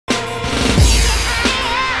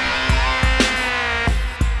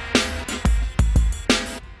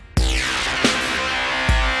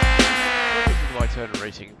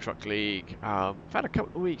Racing Truck League. I've had a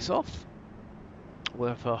couple of weeks off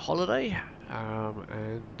with a holiday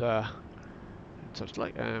and such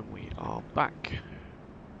like, and we are back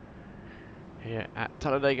here at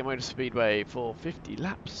Talladega Motor Speedway for 50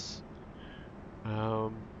 laps.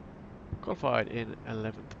 Qualified in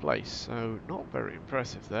 11th place, so not very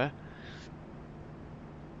impressive there.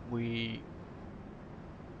 We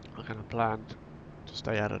are going to plan to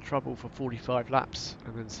stay out of trouble for 45 laps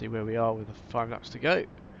and then see where we are with the 5 laps to go.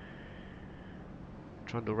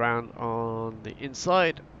 Trundle round on the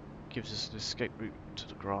inside gives us an escape route to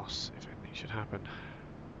the grass if anything should happen.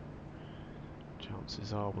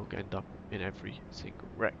 Chances are we'll end up in every single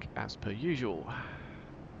wreck as per usual.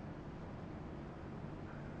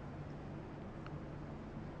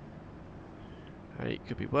 Hey, it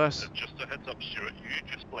could be worse. Just a heads up, Stuart, you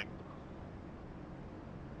just blinked.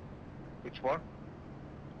 Which one?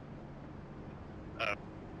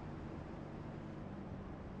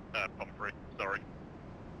 Top 3, sorry.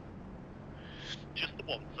 Just the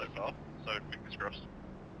one so far, so fingers crossed.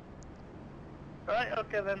 Right,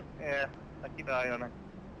 okay then. Yeah, I'll keep an eye on it.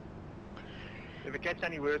 If it gets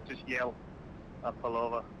any worse, just yell. I'll pull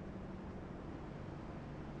over.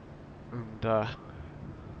 And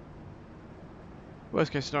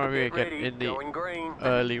worst case scenario, we get in the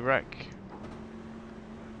early wreck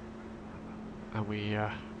and we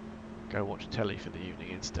go watch telly for the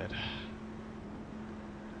evening instead.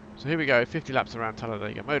 So here we go, 50 laps around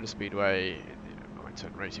Talladega Motor Speedway in the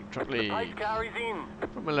MyTurnRacing Truck League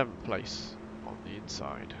from 11th place on the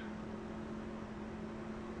inside.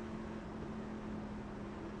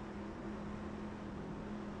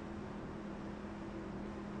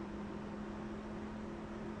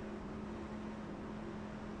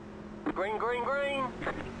 Green, green, green!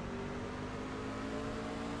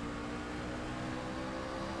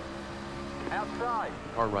 Outside!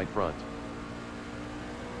 Car right front.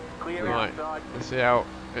 Clear Right, outside. let's see how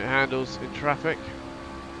it handles in traffic.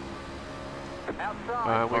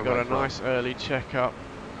 Outside! We Car got right a nice early check-up.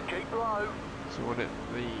 Keep low! So on it,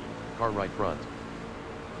 the Car right front.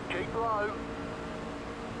 Keep low!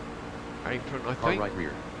 apron, I Car think. right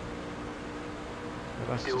rear. But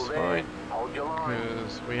that's Still just there. fine, Hold your line.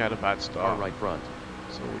 because we had a bad Car start. right front.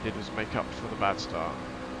 So all we did was make up for the bad start.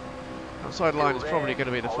 Outside line is Still probably there.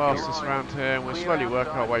 going to be the Hold your fastest line. around here, and we'll Clear slowly work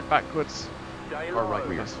our outside. way backwards. Stay Car low. right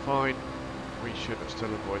rear. That's fine. We should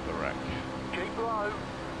still avoid the wreck. Keep low. Car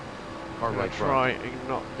I'm going right to try front. and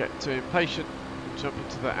not get too impatient and jump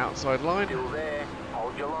into the outside line. Still there.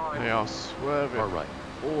 Hold your line. They are swerving Car right.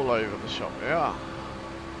 all over the shop. They are.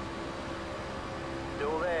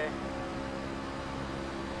 Still there.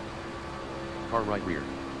 Car right rear.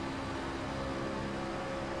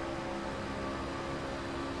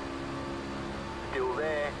 Still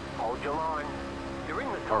there. Hold your line. You're in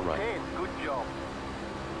the Car top right. 10. Good job.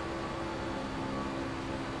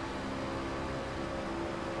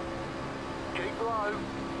 Keep low.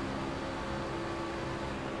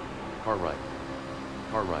 Car right.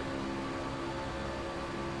 Car right.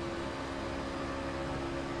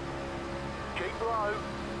 Keep low.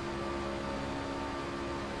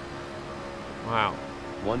 Wow.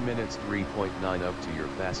 1 minutes 3.9 up to your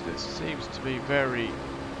fastest. Seems to be very...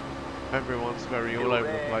 Everyone's very all Still over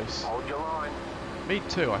the there. place. Hold your line. Me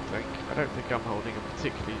too, I think. I don't think I'm holding a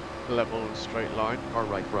particularly level and straight line. Car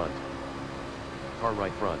right front. Car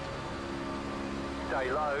right front.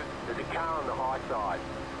 Stay low. There's a car on the high side.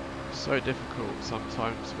 So difficult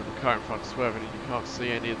sometimes with the car in front swerving and you can't see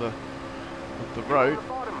any of the road. On the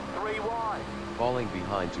bottom. 3 wide. Falling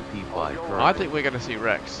behind to P5 currently. I think we're going to see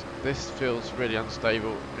wrecks. This feels really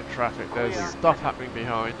unstable in traffic. There's stuff happening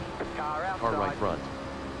behind. Car outside. Car right front.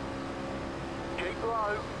 Keep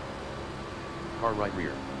low. Car right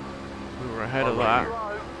rear. We were ahead of Car right that.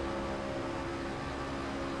 Low.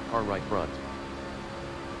 Car right front.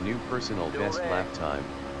 New personal Still best there. lap time.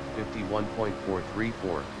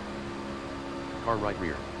 51.434. Car right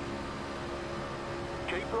rear.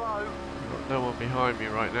 Keep low. Got no one behind me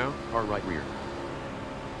right now. Car right rear.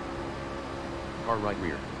 Car right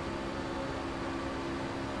rear.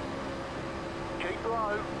 Keep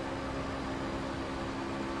low.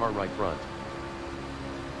 Car right front.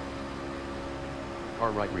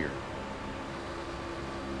 Car right rear.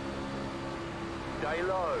 Stay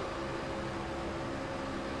low.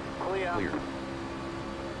 Clear. Clear.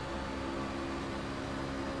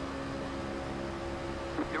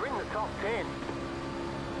 You're in the top 10.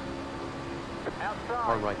 Outside.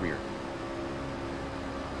 Car right rear.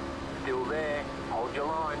 Still there. Hold your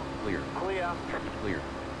line. Clear. Clear. Clear.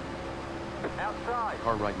 Outside.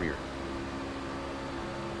 Car right rear.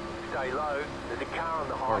 Stay low. There's a car on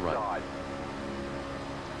the Car high right. side.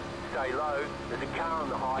 Stay low. There's a car on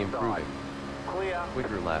the high Improving. side. Clear.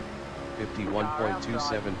 Quicker lap.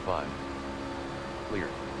 51.275. Clear.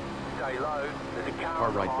 Stay low. There's a car Car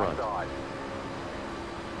on the right high front. side.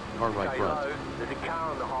 Car right Stay front. low. There's a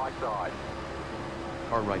car on the high side.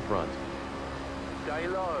 Car right front. Stay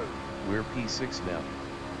low. We're P6 now.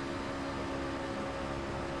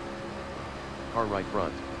 Car right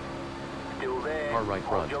front. Still there. Car right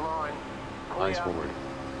Hold front. your line. Eyes Clear. forward.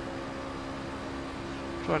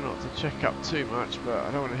 Try not to check up too much, but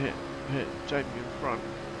I don't want to hit Jamie in front.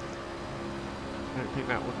 I don't think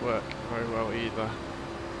that would work very well either.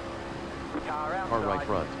 Car outside. Car right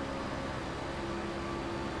front.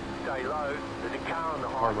 Stay low. There's a car on the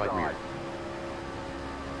Car high right side. rear.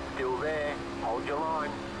 Still there. Hold your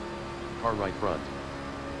line. Car right front.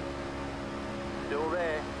 Still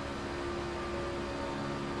there.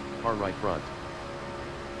 Car right front.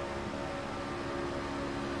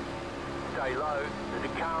 Stay low. There's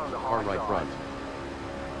a car on the Car high right side. front.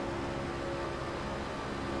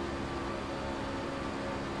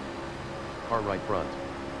 Car right front.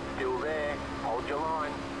 Still there. Hold your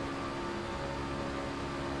line.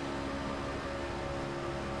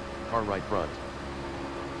 Car right front.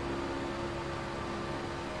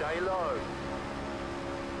 Stay low.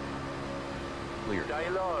 Clear. Stay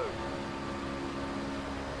low.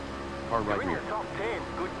 Car right You're in rear. the top 10.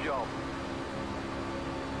 Good job.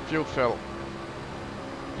 Fuel fill.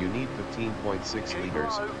 You need 15.6 Keep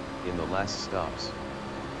liters low. in the last stops.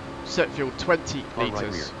 Set fuel 20 Car right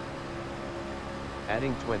rear. litres.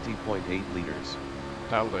 Adding 20.8 liters.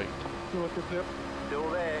 That'll do. Still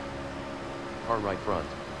there. Car right front.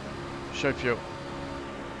 Show fuel.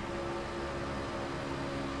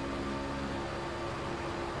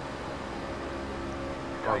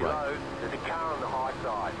 Car Stay right. low. There's a car on the high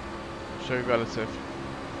side. Show relative.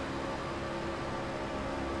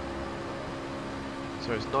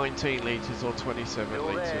 So it's 19 litres or 27 Still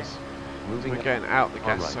there. litres. Moving We're getting out the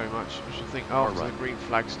Car gas right. so much. I should think Car after right. the green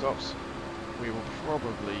flag stops, we will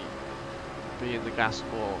probably be in the gas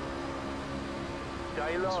more.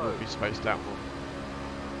 Stay This low. will be spaced out more.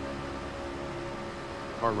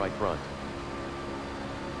 Car right front.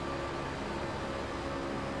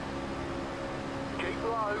 Keep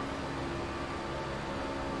low.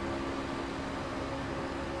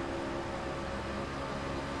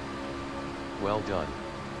 Well done.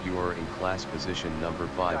 You are in class position number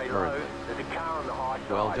 5 Stay currently. low. There's a car on the high side.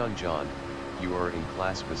 Well done, John. You are in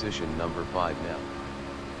class position number 5 now.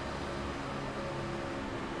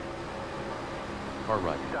 Car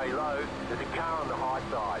right. Stay low. There's a car on the high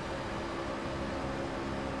side.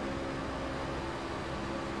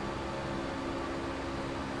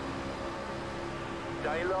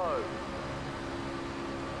 Stay low.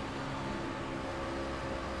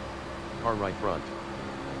 Car right front.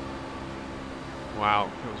 Wow,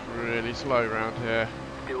 it was really slow round here.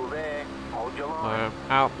 Still there. Hold your I line. am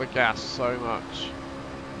out the gas so much.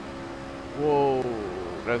 Whoa,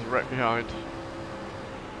 there's a wreck behind.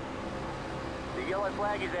 The yellow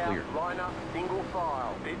flag is out. Clear. Line up. Single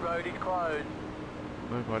file. Pit road is closed.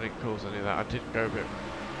 Nope, I didn't cause any of that. I did go a bit.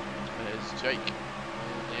 There's Jake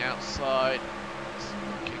on the outside. It's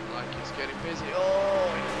looking like he's getting busy.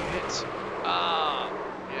 Oh, he hit. Ah,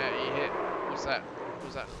 yeah, he hit. What's that?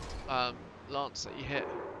 Was that Lance that you hit?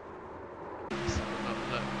 Let's have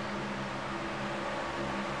another look.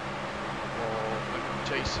 Oh,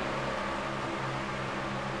 Jason.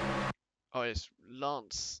 Oh, it's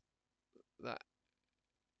Lance that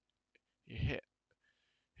you hit.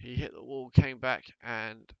 He hit the wall, came back,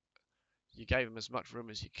 and you gave him as much room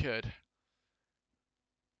as you could.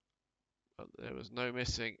 But there was no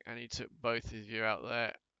missing, and he took both of you out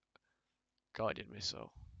there. Guided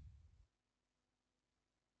missile.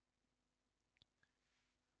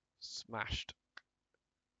 Smashed.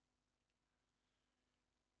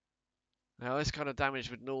 Now this kind of damage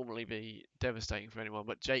would normally be devastating for anyone,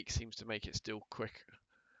 but Jake seems to make it still quick.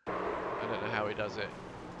 I don't know how he does it.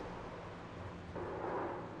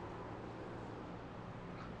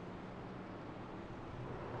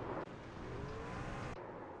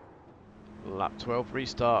 Lap 12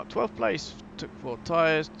 restart. 12th place. Took 4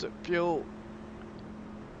 tyres, took fuel.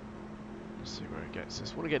 Let's see where it gets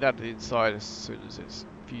us. Want to get down to the inside as soon as it's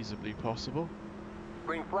feasibly possible.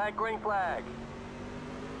 Green flag. Green flag.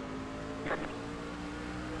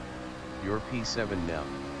 You're P7 now.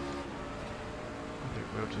 I think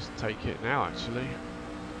we'll just take it now, actually.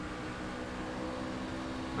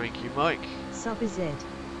 Thank you, Mike. Sub is it.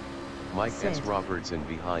 Mike Said. S. Robertson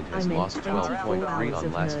behind has I'm in lost 24 12.3 hours on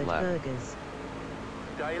of last nerd lap. burgers.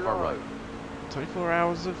 Stay Car low. right. 24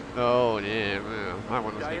 hours of... Oh, yeah, well, that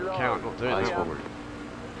one doesn't Stay even low. count. Not doing Eyes that one. forward.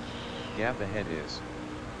 Gap ahead is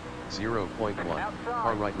 0.1.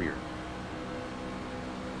 Car right rear.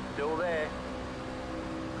 Still there.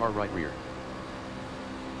 Car right rear.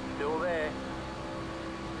 Still there.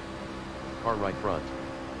 Car right front.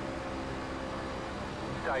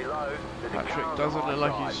 Stay low. There's a car Patrick on the doesn't high look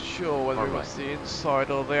like side. he's sure whether he Alright. wants the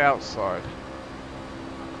inside or the outside.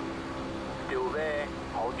 Still there.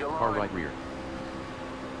 Hold your line. Car right rear.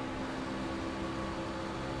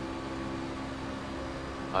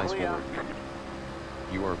 Eyes Clear. forward.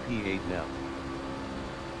 You are P8 now.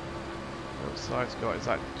 Outside's got, is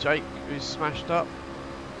that Jake who's smashed up?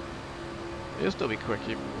 He'll still be quick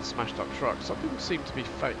even with a smashed up truck. Some people seem to be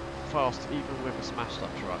fast even with a smashed up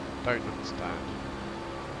truck. Don't understand.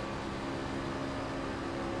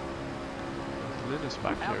 There's Linus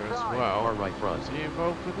back here as Outside. well. Car right front. Is he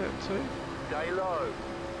involved with it too? Stay low.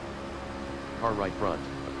 Car right front.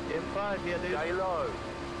 M5 here, dude. Stay low.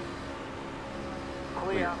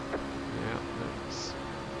 Clear. Clear. Yeah, that's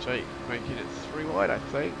Jake making it 3 wide, I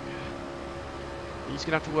think. He's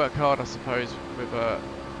going to have to work hard, I suppose, with a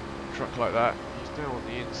truck like that. He's now on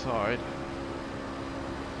the inside.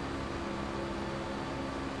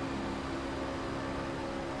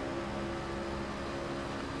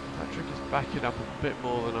 Patrick is backing up a bit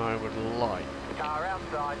more than I would like. Car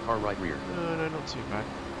outside. Car right rear. No, not too bad.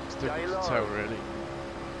 Still Stay good to low. tell, really.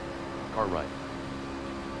 Car right.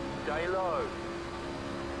 Stay low.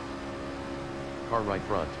 Car right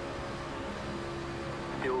front.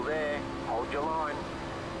 Still there. Hold your line.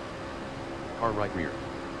 Car right rear.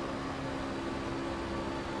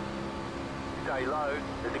 Stay low.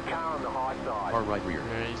 There's a car on the high side. Car right rear.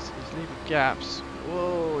 Yeah, he's leaving gaps.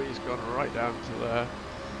 Whoa, he's gone right down to there.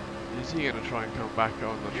 Is he going to try and come back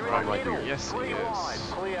on the You're track? in the middle. Yes, he 3 is. wide.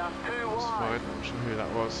 Clear. 2 That's wide. fine. Not sure who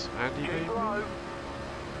that was. Andy, maybe? Keep No, low.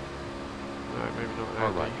 maybe not Car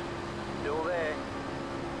Andy. right. Still there.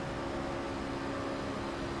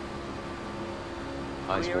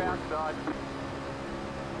 Eyes Clear forward. outside.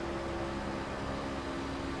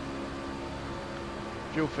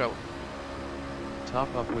 Fuel fill.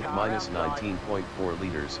 Top up with Car minus outside. 19.4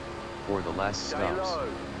 liters for the last Stay stops. low.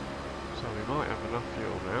 So we might have enough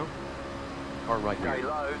fuel now. Car right Stay rear.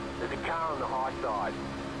 low. There's a car on the high side.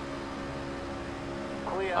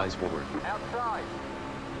 Clear. Eyes forward. Outside.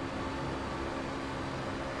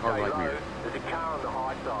 Car Stay right low. rear. There's a car on the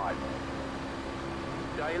high side.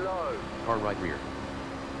 Stay low. Car right rear.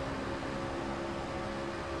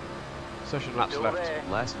 Session laps Still left. there.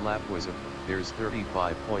 Last lap was a. There's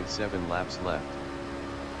 35.7 laps left.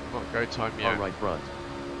 Not go time Car yet. right front.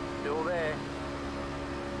 Still there.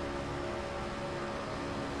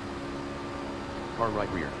 Car right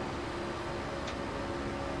rear.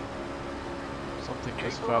 Something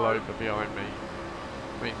just fell over behind me.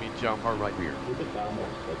 Made me jump. Car right rear.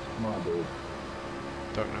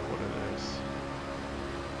 Don't know what it is.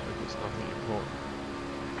 Hope it's nothing important.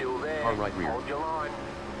 Still there. Car right rear. Hold your line.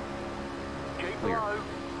 Keep Clear. low.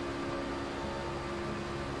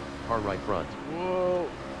 Car right front. Whoa!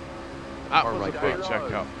 That Car was right a quick front.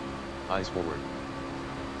 checkup. Eyes forward.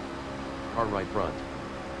 Car right front.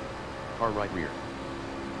 Car right rear.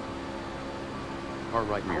 Car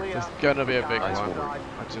right rear. Clear. There's gonna be a big Eyes one. forward.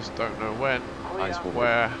 I just don't know when, Clear. Eyes forward.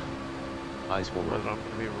 where, Eyes but forward. I'm gonna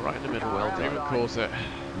be right in the middle. Well Demon done. calls it.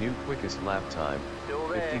 New quickest lap time. Still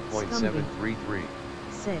there. 50.733.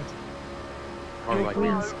 Said. Car The right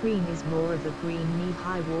green rear. screen is more of a green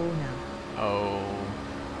knee-high wall now. Oh,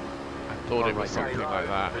 I thought it was Car right something rear. like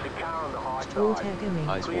that. There's a car on the high Tall side. Tegami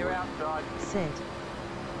Eyes Clear forward. outside. said.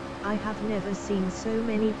 I have never seen so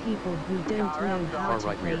many people who don't Car know outside. how Car to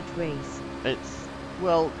right rear. plate race. It's,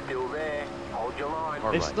 well, Still there. Hold your line.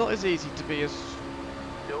 Car it's right. not as easy to be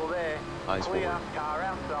Still there. Eyes Clear. forward. Car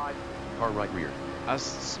outside. Car right rear. as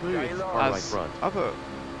smooth Stay low. Car right as front. other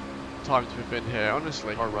times we've been here,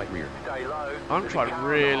 honestly. Car right rear. Stay low. I'm There's a trying car on the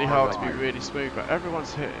really high hard to side. be really smooth, but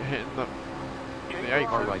everyone's hitting the Keep the apron.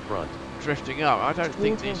 Car low. right front. drifting up. I don't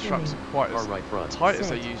think these trucks are quite Car as right front. tight as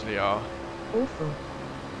they Set. usually are. Awful.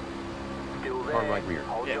 Still there. Car right rear.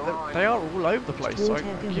 Hold Yeah, your they- line. they are all over the place, so I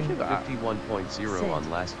give you that. 51.0 Set. on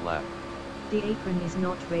last lap. The apron is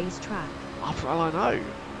not racetrack. Oh, well, I know.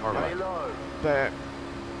 Car Stay right. low. They're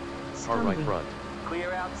Car right Scumby. front. Clear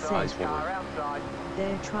Eyes outside. forward. Car outside.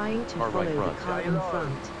 They're trying to Car follow right the front. car Stay in low.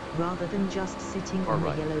 front, rather than just sitting Car on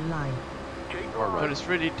right. the yellow line. Keep Car low. right. but it's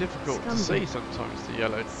really difficult to Scumby. see sometimes the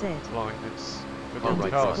yellow Said. line. It's with Car all the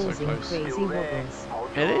right cars so causing close. crazy Still there. wobbles. Hold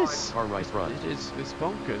It your is. Car right front. It is. It's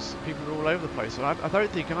bonkers. People are all over the place. And I don't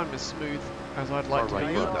think I'm as smooth as I'd like Car to right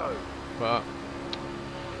be line. front. either. But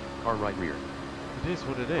Car right rear. it is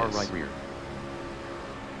what it is. Car right rear.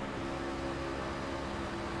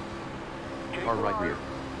 Keep Car right low. rear.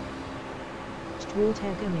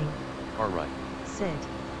 Stwartegami Car right. said.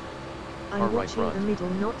 Car I'm right watching front. the middle,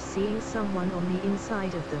 not seeing someone on the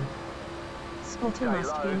inside of them. Spotter Stay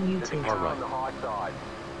must be low. There's a muted. car Car right. on the high side.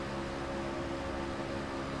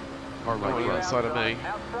 Car right Oh, you're front. outside of me.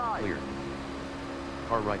 Outside. Clear.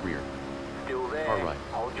 Car right rear. Still there. Car right.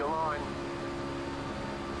 Hold your line.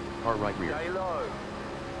 Car right rear. Stay low.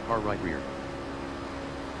 Car right rear.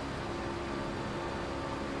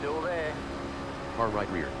 Still there. Car right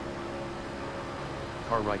rear.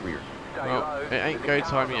 Car right rear. Stay Well, low. it ain't There's go a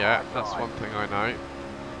car on time the yet. high That's side. one thing I know.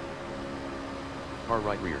 Car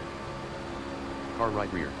right rear. Car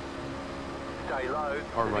right rear. Stay low.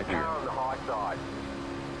 Car There's right a rear. car on the high side.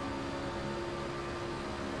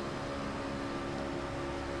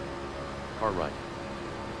 Car right.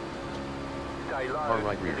 Stay low. Car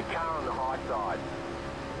right rear. There's a car on the high side.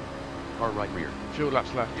 Car right rear. Fuel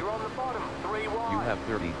laps left. You're on the bottom. 3 wide. You have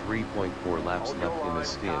 33.4 laps Hold your left in line. the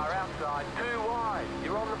stint. Car outside. 2 wide.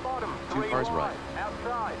 You're on the bottom. 2 3 cars wide. right.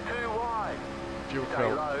 Outside. 2 wide. Fuel Stay fill.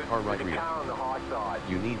 low. Car right There's a rear. car on the high side.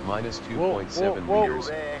 You need minus Whoa, 2.7 whoa, whoa. meters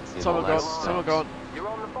Still there. in the Someone gone. last Someone stops. gone. You're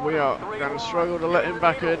on the bottom. We are 3 going to wide. struggle to let him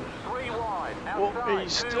back in. 3 wide. Oh, Outside.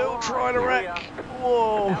 he's 2 still wide. trying to wreck. Clear.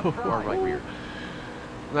 Whoa. Car right rear.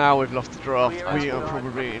 Now we've lost the draft. Clear We are outside.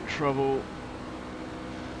 probably in trouble.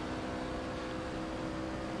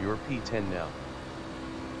 You're P10 now.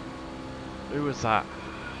 Who was that?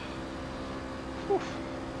 Oof.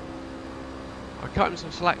 I cut him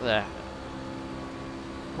some slack there.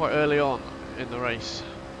 Quite early on in the race.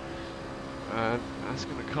 And that's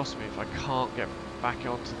going to cost me if I can't get back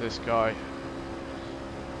onto this guy.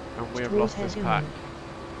 And we have lost this pack.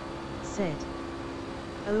 Said.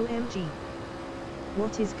 OMG.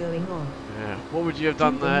 What is going on? Yeah. What would you have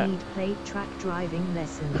done Do there? they need plate track driving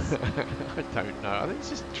lessons? I don't know. I think it's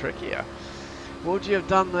just trickier. What would you have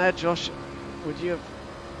done there, Josh? Would you have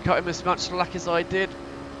cut him as much slack as I did?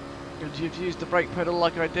 Would you have used the brake pedal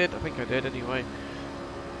like I did? I think I did anyway.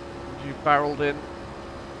 Would you have barreled in?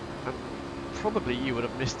 And probably you would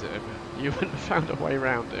have missed him. You would have found a way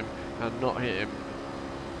around him and not hit him.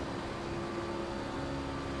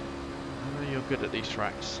 I know you're good at these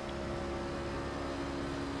tracks.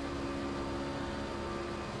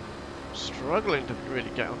 Struggling to really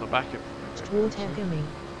get on the back of him. Stwartegami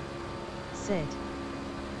said.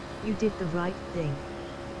 You did the right thing.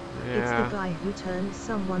 It's the Yeah, guy who turned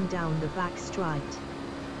someone down the back straight.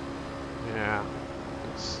 yeah.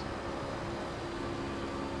 It's,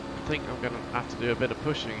 I think I'm going to have to do a bit of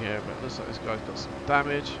pushing here, but it looks like this guy's got some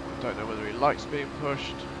damage. Don't know whether he likes being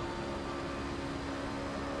pushed.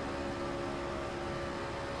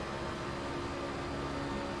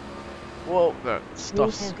 Whoa, that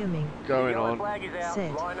stuff's Stwartegami going Yellow on. flag is out.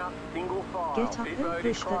 Said. Line up, single file. Get up Pit and road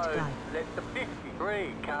is push that closed. guy. Let the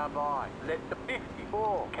 53 car by. Let the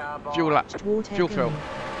 54 car by. Fuel lap. Fuel fill. Stwartegami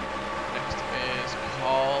Next is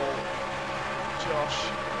Cole, Josh.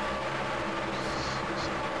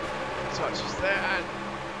 Touches there, and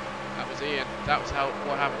that was Ian. That was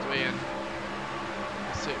what happened to Ian.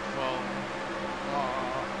 That's it from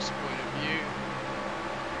Mark's point of view.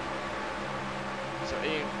 So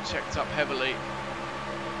Ian checked up heavily.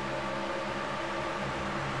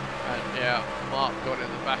 And yeah, Mark got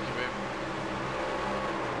in the back of him.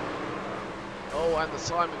 Oh, and the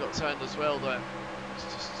Simon got turned as well there. Let's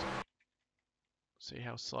just see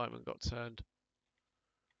how Simon got turned.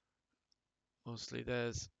 Obviously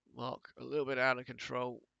there's Mark a little bit out of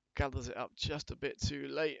control, gathers it up just a bit too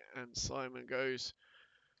late, and Simon goes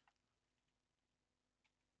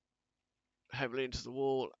heavily into the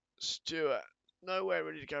wall. Stewart, nowhere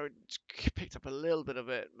really to go, picked up a little bit of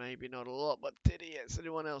it, maybe not a lot, but did he hit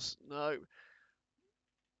anyone else? No.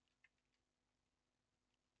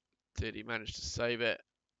 Did he manage to save it?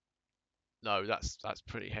 No, that's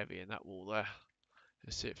pretty heavy in that wall there.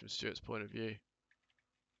 Let's see it from Stuart's point of view.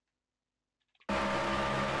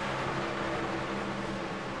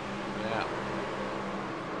 Yeah.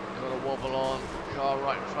 Got a wobble on, car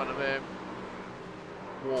right in front of him,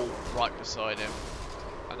 wall right beside him,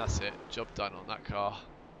 and that's it, job done on that car.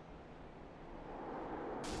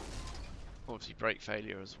 Obviously brake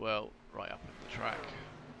failure as well, right up in the track.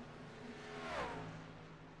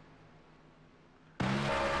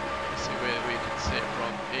 Let's see where we can see it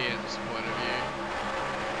from Ian's point of view.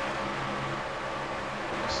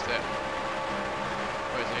 Step.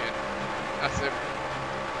 Where's Ian? That's him.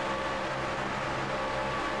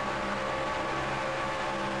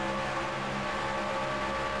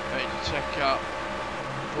 Major check up.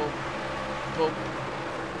 Boom. Boom.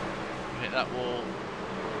 Hit that wall.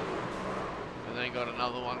 And then got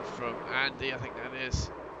another one from Andy, I think that is.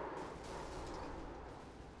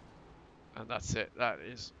 And that's it. That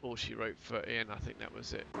is all she wrote for Ian. I think that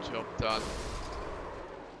was it. Job done.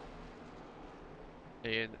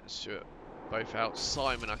 Ian, Stuart, both out.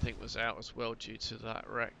 Simon, I think, was out as well due to that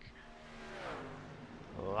wreck.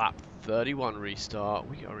 Lap 31 restart.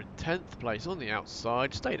 We are in 10th place on the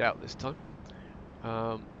outside. Stayed out this time.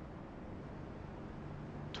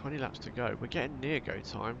 20 laps to go. We're getting near go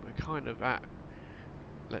time. We're kind of at,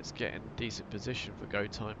 let's get in a decent position for go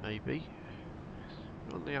time maybe.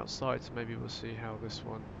 On the outside, so maybe we'll see how this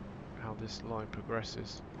line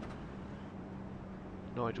progresses.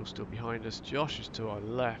 Nigel's still behind us. Josh is to our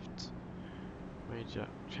left. Major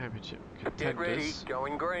championship contenders. Get ready,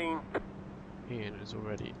 going green. Ian is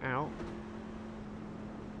already out.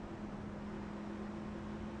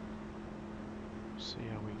 See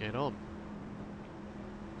how we get on.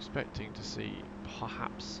 Expecting to see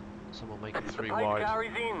perhaps someone make it 3 wide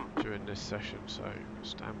during this session, so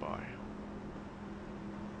stand by.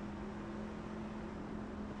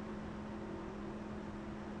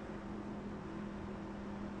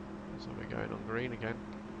 So we're going on green again.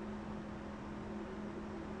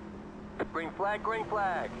 Green flag, green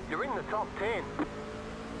flag. You're in the top 10.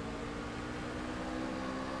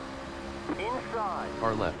 Inside.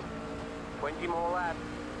 Far left. 20 more laps.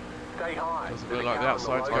 Stay high. Doesn't look like the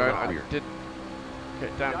outside's going. I didn't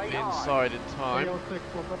get down to the inside in time.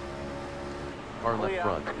 Far left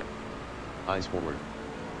front. Eyes forward.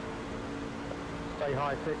 Stay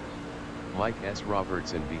high, 6. Mike S.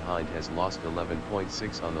 Robertson behind has lost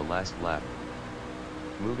 11.6 on the last lap.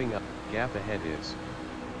 Moving up, gap ahead is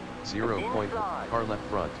 0. Far left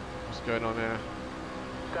front. What's going on here?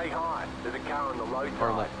 Stay high. There's a car on the low side.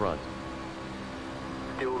 Far left front.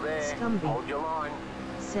 Still there. Scumby. Hold your line.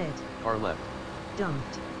 Said. Far left.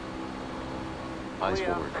 Dumped. Eyes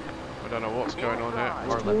Clear. forward. I don't know what's going on here.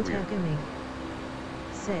 Far left rear. Water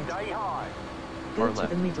Said. Stay high. Go Far to left.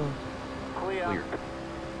 the middle. Clear. Clear.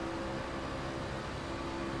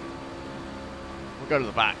 We'll go to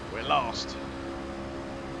the back. We're last.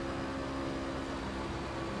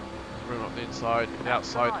 Room up the inside. The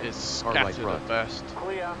outside is Far right scattered front. at best.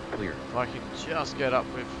 Clear. Clear. If I can just get up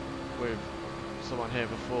with someone here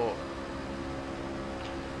before.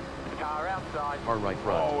 Car outside. Far right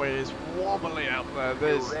front. Oh, it is wobbly out there.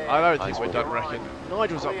 I don't think Eyes we're done forward. wrecking.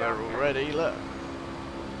 Nigel's up there already. Look.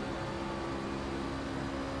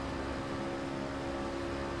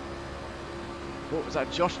 What was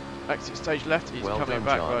that? Josh exit stage left. He's Well coming done,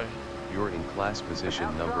 back John. though. You're in class position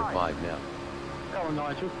number 5 now. Go on,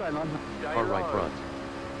 Nigel, stay on. Stay Far right low. front.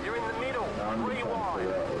 You're in the middle. 3 wide.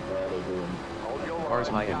 Hold your Cars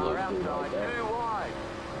line. high and low. Car outside. 2 wide.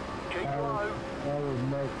 Keep low.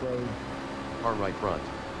 Far right front.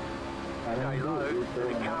 Stay low.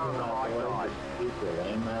 There's a car on the high side.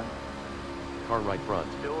 Far right front.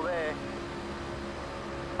 Still there.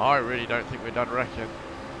 I really don't think we're done wrecking.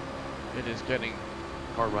 It is getting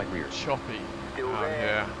Far right rear. choppy Still out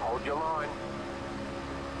there. here. Hold your line.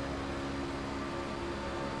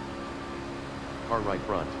 Far right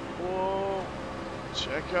front. Whoa.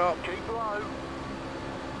 Check up. Keep low.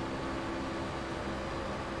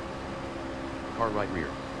 Far right rear.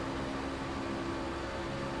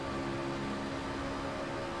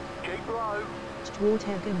 Keep low.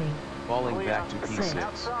 Watergummy. Falling Clear. back to P6.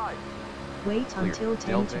 Outside. Wait Clear. until 10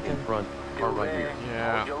 Delta to in go. front. Far Still right there. rear.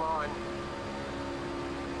 Yeah. Hold your line.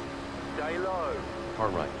 Stay low. Far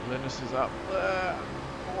right. Linus is up there.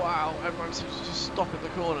 Wow, everyone seems to just stop in the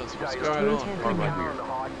corners. What's Stay going low. on? Far right Car rear. on the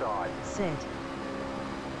high side. Said.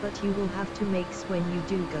 But you will have to makes when you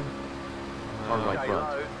do go. Far right Stay front.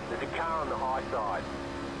 low. There's a car on the high side.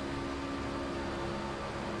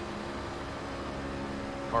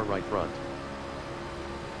 Far right front.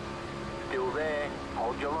 Still there.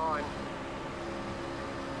 Hold your line.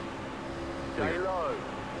 Stay Clear. low.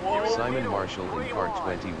 Simon Marshall in car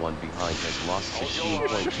 21 behind has lost Hold your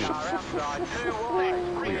line. 16.2. Car outside. 2 Please, wide.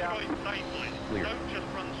 bring Clear. it safely. Clear. Don't just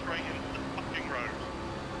run straight into the fucking road.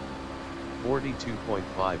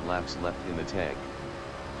 42.5 laps left in the tank.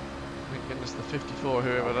 Thank goodness the 54,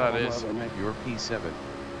 whoever that is, You're P7.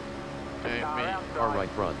 gave Car me outside. Far right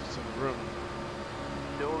front. some room.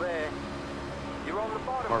 Still there. You're on the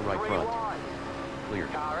bottom. Far right 3 front. wide. Clear.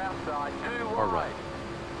 Car outside. 2 Far wide. right.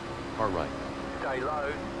 Far right. Stay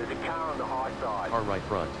low. There's a car on the high side. Far right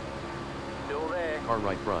front. Still there. Far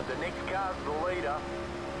right front. The next car's the leader.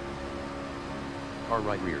 Far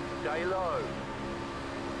right rear. Stay low.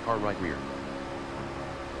 Far right rear.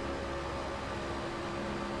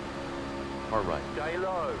 Far right. Stay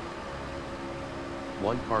low.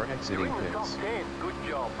 One car You're exiting in the top pits. 10. Good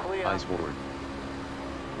job. Clear. Eyes forward.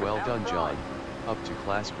 Well done, John. Up to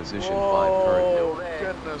class position 5 Oh, currently.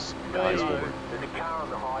 goodness Eyes me. forward. There's a car on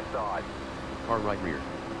the high side. Car right rear.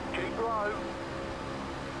 Keep low.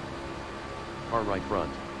 Car right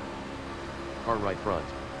front. Car right front.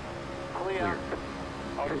 Clear.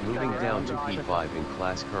 Moving down to P5 in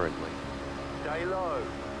class currently. Stay low.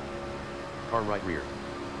 Car right rear.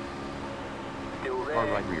 Still there. Car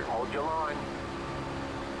right rear. Hold your line.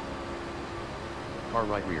 Car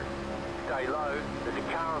right rear. Stay low. There's a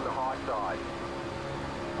car on the high side.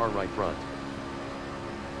 Car right front.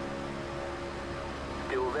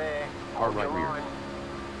 Still there. Car Hold right your rear. line.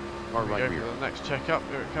 Car Here we right go rear. for the next checkup.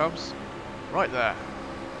 Here it comes. Right there.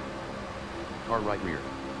 Car right rear.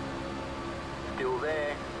 Still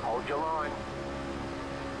there. Hold your line.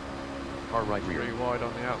 Car right rear. 3 wide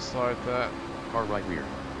on the outside there. Car right rear.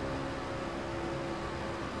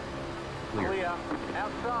 Clear. Clear.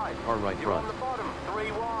 Outside. Car right You're on front. the bottom.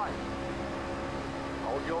 3 wide.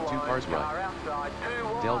 Hold your Two line. cars right. Car outside. 2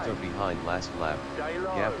 wide. Delta behind last lap. Stay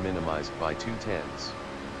low. Gap minimized by 2/10.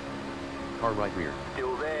 Car right rear.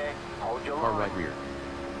 Still there. Hold your Car line. right rear.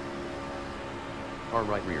 Car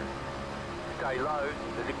right rear. Stay low.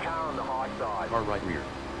 There's a car on the high side. Car right rear.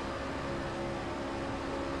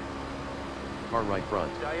 Car right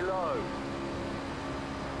front. Stay low.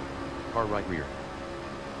 Car right rear.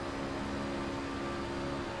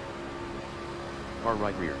 Car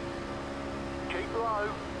right rear. Keep low.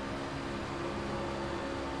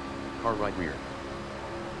 Car right rear.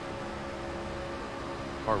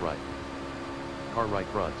 Car right. Car right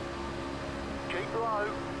front. Keep low.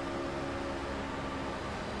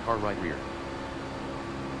 Car right rear.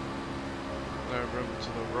 No room to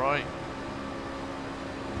the right.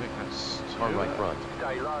 I think that's Car Stuart. right front.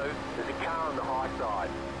 Stay low. There's a car on the high side.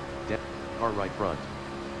 Car right front.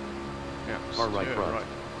 Yeah, Car right Stuart front. right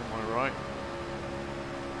on my right.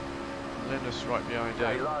 Linus right behind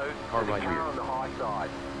Stay him. low. Car There's right a car rear. on the high side.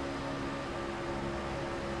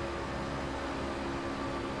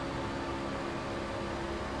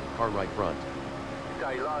 Car right front.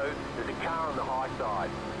 Stay low. There's a car on the high side.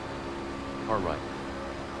 Car right.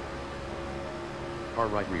 Car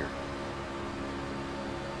right rear.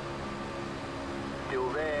 Still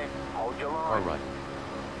there. Hold your line. Car right.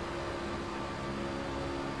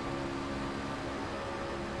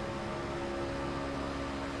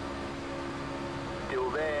 Still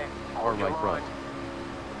there. Car Hold your right line. front.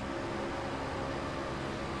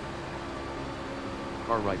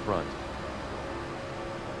 Car right front.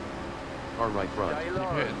 Car right front. Stay Keep low.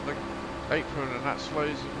 hitting the apron and that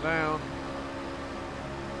slows him down.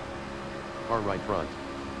 Car right front.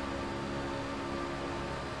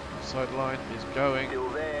 Sideline is going. Still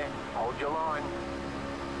there. Hold your line.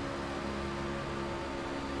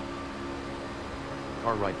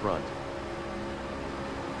 Car right front.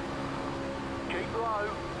 Keep low.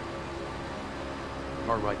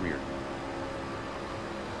 Car right rear.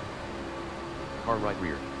 Car right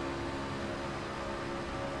rear.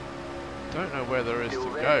 Don't know where there is Still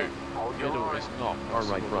to there. go. Hold your Middle line. is not Car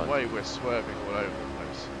possible. right front. The way we're swerving all over the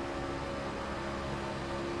place.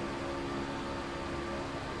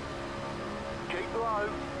 Keep low.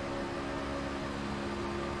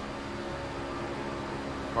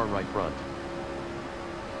 Car right front.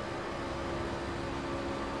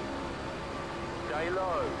 Stay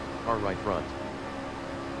low. Car right front.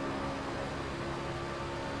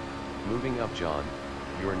 Moving up, John.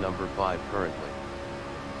 You're number 5 currently.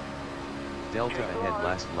 Delta ahead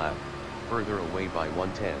last lap, further away by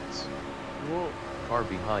 1/10. Whoa. Car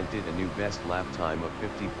behind did a new best lap time of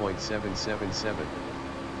 50.777.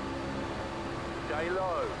 Stay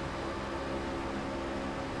low.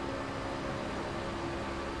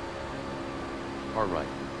 Car right.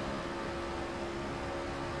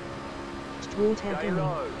 Stuart Stay Heavily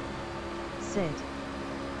low. said.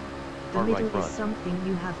 The Car right middle front. is something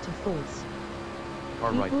you have to force.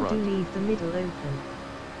 Car right People do front. leave the middle open.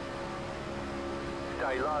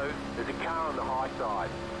 Stay low. There's a car on the high side.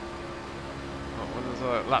 Oh, well, there's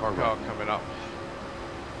a lap Car car right. coming up.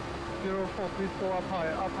 04, please go up high,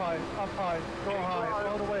 up high, up high, go high,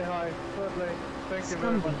 all the way high, third lane. Thank you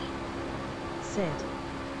very Scumby much. said.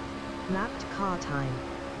 Lapped car time.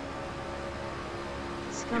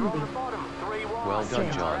 You're on the Scumby bottom. 3 wide. Well done,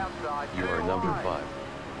 Car John. Outside. You 2 are number wide. 5.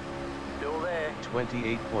 Still there.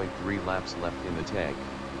 28.3 laps left in the tank.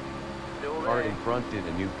 Still Car there. in front did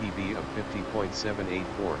a new PB of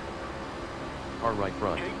 50.784. Car right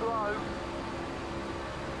front. Keep low.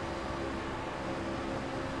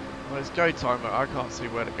 Well, it's go time, but I can't see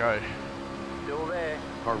where to go. Still there.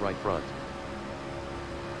 Car right front.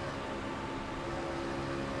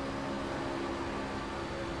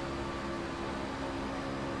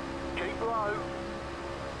 Keep low.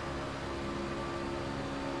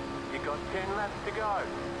 Got 10 laps to go.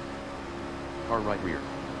 Car right rear.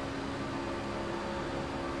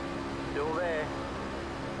 Still there.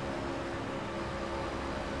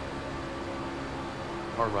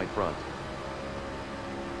 Car right front.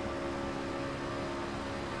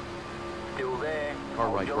 Still there. Car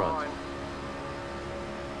Hold right your front. line.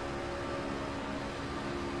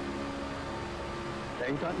 Yeah,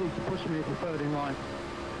 you don't need to push me if you're third in line.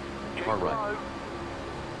 Keep Car right. low.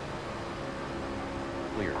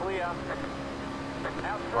 Clear. Clear.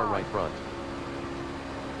 Outside. Car right front.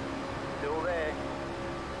 Still there.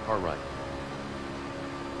 Car right.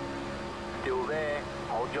 Still there.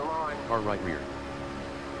 Hold your line. Car right rear.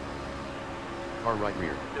 Car right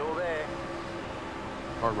rear. Still there.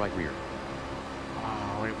 Car right rear.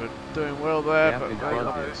 Oh, we were doing well there, Gap but in Stay front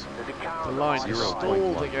low. is There's a car the on line high is 0.1. side.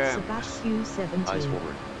 stalled again. Sebastian Eyes 17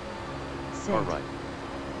 forward. said, Car right.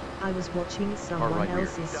 I was watching someone right rear.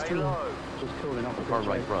 else's Stay stream. low. Just cooling off a bit. Car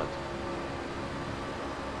right Jake. front.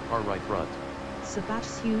 Car right front.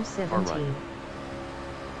 Sebastian 17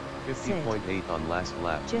 50.8 on last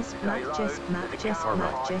lap. just Matt, just Matt, just Car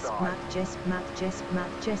Matt, right. just Matt, just Matt, just Matt,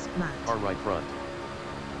 just Car Matt. right front.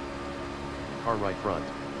 Car right front.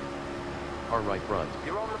 Car right front.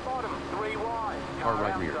 You're on the bottom. 3 wide. Car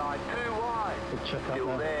right rear. outside. 2 wide. Good check up Still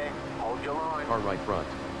there. there. Hold your line. Car right front.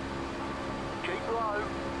 Keep low.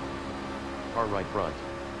 Car right front.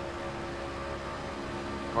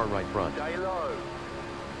 Car right front. Stay low.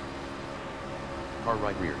 Car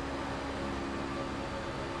right rear.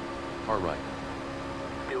 Car right.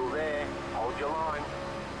 Still there. Hold your line.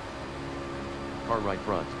 Car right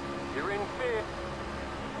front. You're in 5th.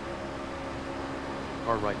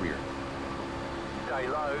 Car right rear. Stay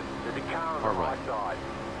low. There's a car on Car the right. high side.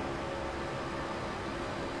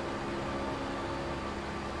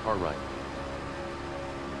 Car right.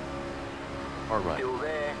 Car right. Still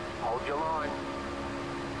there. Hold your line.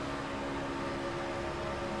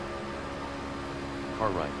 Car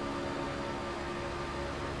right.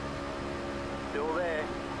 Still there.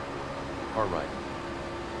 Car right.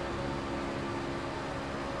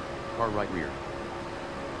 Car right rear.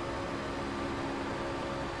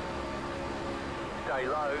 Stay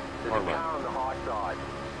low. There's Car a right. car on the high side.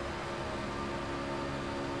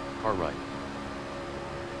 Car right.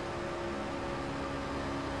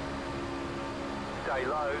 Stay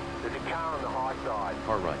low. There's a car on the high side.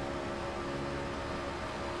 Car right.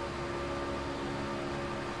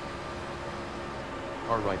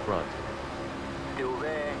 Car right front. Still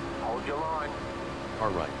there. Hold your line. Car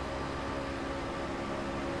right.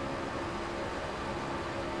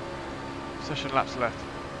 Session laps left.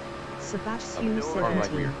 Sebastian Car right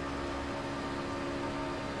 17 rear.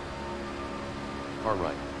 Car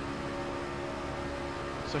right.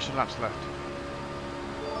 Session laps left.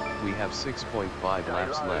 We have 6.5 Stay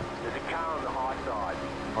laps low. left. There's a car on the high side.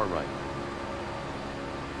 Car right.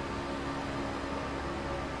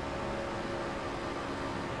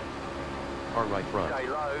 Car right front. Stay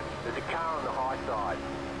low. There's a car on the high side.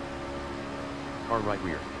 Car right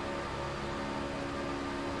rear.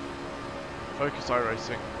 Focus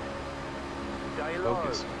Iracing. Stay low.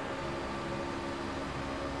 Focus.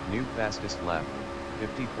 New fastest lap.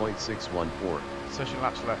 50.614. Session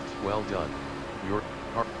laps left. Well done. Your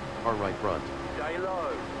car right front. Stay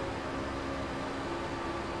low.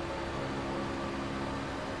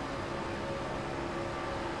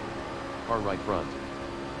 Car right front.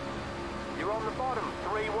 You're on the bottom.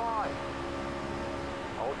 3 wide.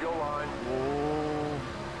 Hold your line. Oh,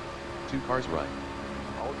 2 cars right.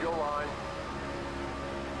 Hold your line.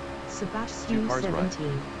 Sebastian cars right.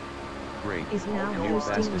 17 Great. is now New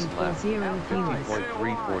hosting you fastest for lap. 0 viewers.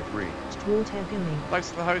 50.343. Watergoing. thanks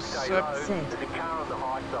to the host, Stay Seb. low. Said. There's a car on the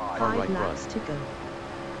high side. Car 5 right laps front. to go.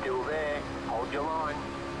 Still there. Hold your line.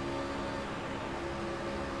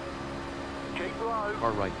 Keep low.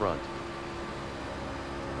 Car right front.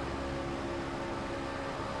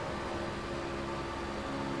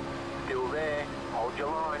 Still there. Hold your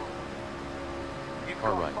line. You've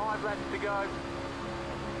Car got right. 5 laps to go.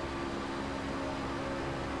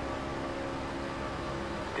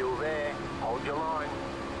 Still there. Hold your line.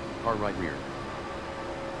 Car right rear.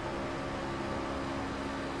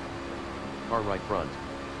 Car right front.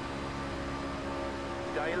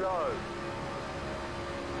 Stay low.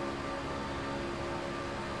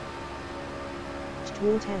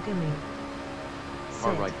 Watergoing.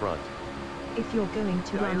 Car Said, right front. if you're going to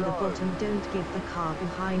Stay run the low. bottom, don't give the car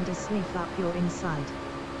behind a sniff up your inside.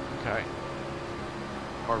 Okay.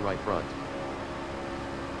 Car right front.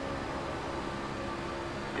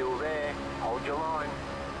 Still there. Hold your line.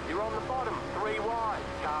 You're on the bottom. 3 wide.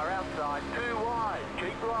 Car outside. 2 wide.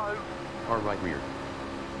 Keep low. Car right rear.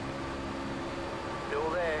 Still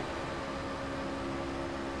there.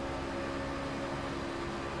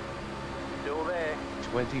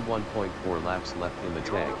 21.4 laps left in the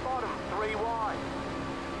You're on tank. the bottom, 3 wide.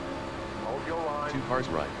 Hold your line. 2 cars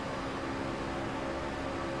right.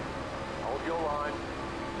 Hold your line.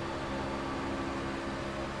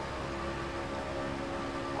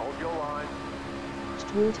 Hold your line.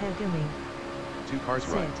 Strategami. 2 cars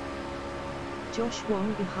Said. right. Josh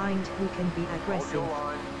Wong behind who can be Hold aggressive. your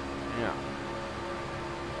line. Yeah.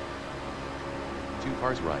 2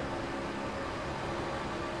 cars right.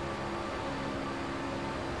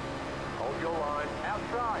 Hold your line.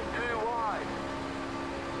 Outside, 2 wide.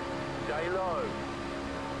 Stay low.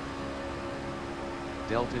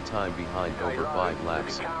 Delta time behind Stay over low. 5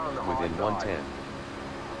 laps, There's a car on the within high side. 110.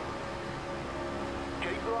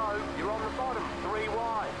 Keep low. You're on the bottom, 3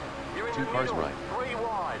 wide. You're in 2 the cars middle, right. 3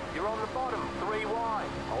 wide. You're on the bottom, 3 wide.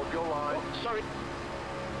 Hold your line. Oh, sorry.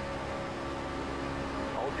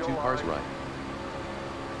 Hold your 2 line. cars right.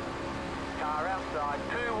 Car outside,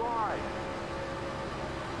 2 wide.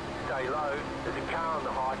 Stay low. There's a car on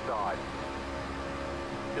the high side.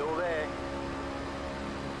 Still there.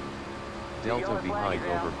 Delta behind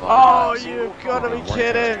over 5 Oh, laps. you've got to be within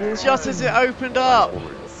kidding! 110. Just as it opened up!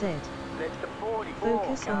 Forward. Said. Next to 44.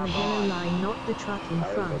 Focus car on the high. yellow line, not the truck in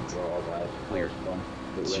front. Clear.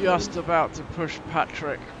 Just about to push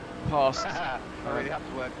Patrick past. I really have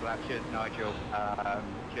to work for that. Cheers, Nigel.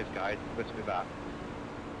 Cheers, guys. Good to be back.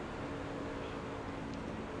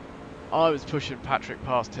 I was pushing Patrick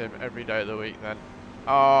past him every day of the week then.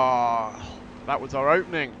 Ah, that was our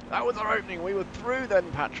opening. That was our opening. We were through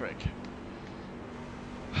then, Patrick.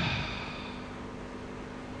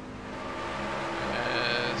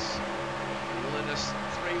 Yes. Linus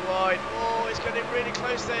 3 wide. Oh, he's getting really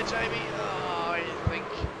close there, Jamie. Oh, I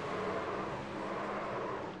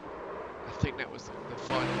think that was the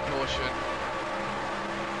final caution.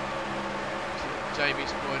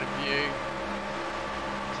 Jamie's point of view.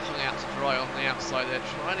 Hung out to dry on the outside there,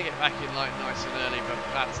 trying to get back in line nice and early, but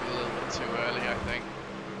that's a little bit too early, I think.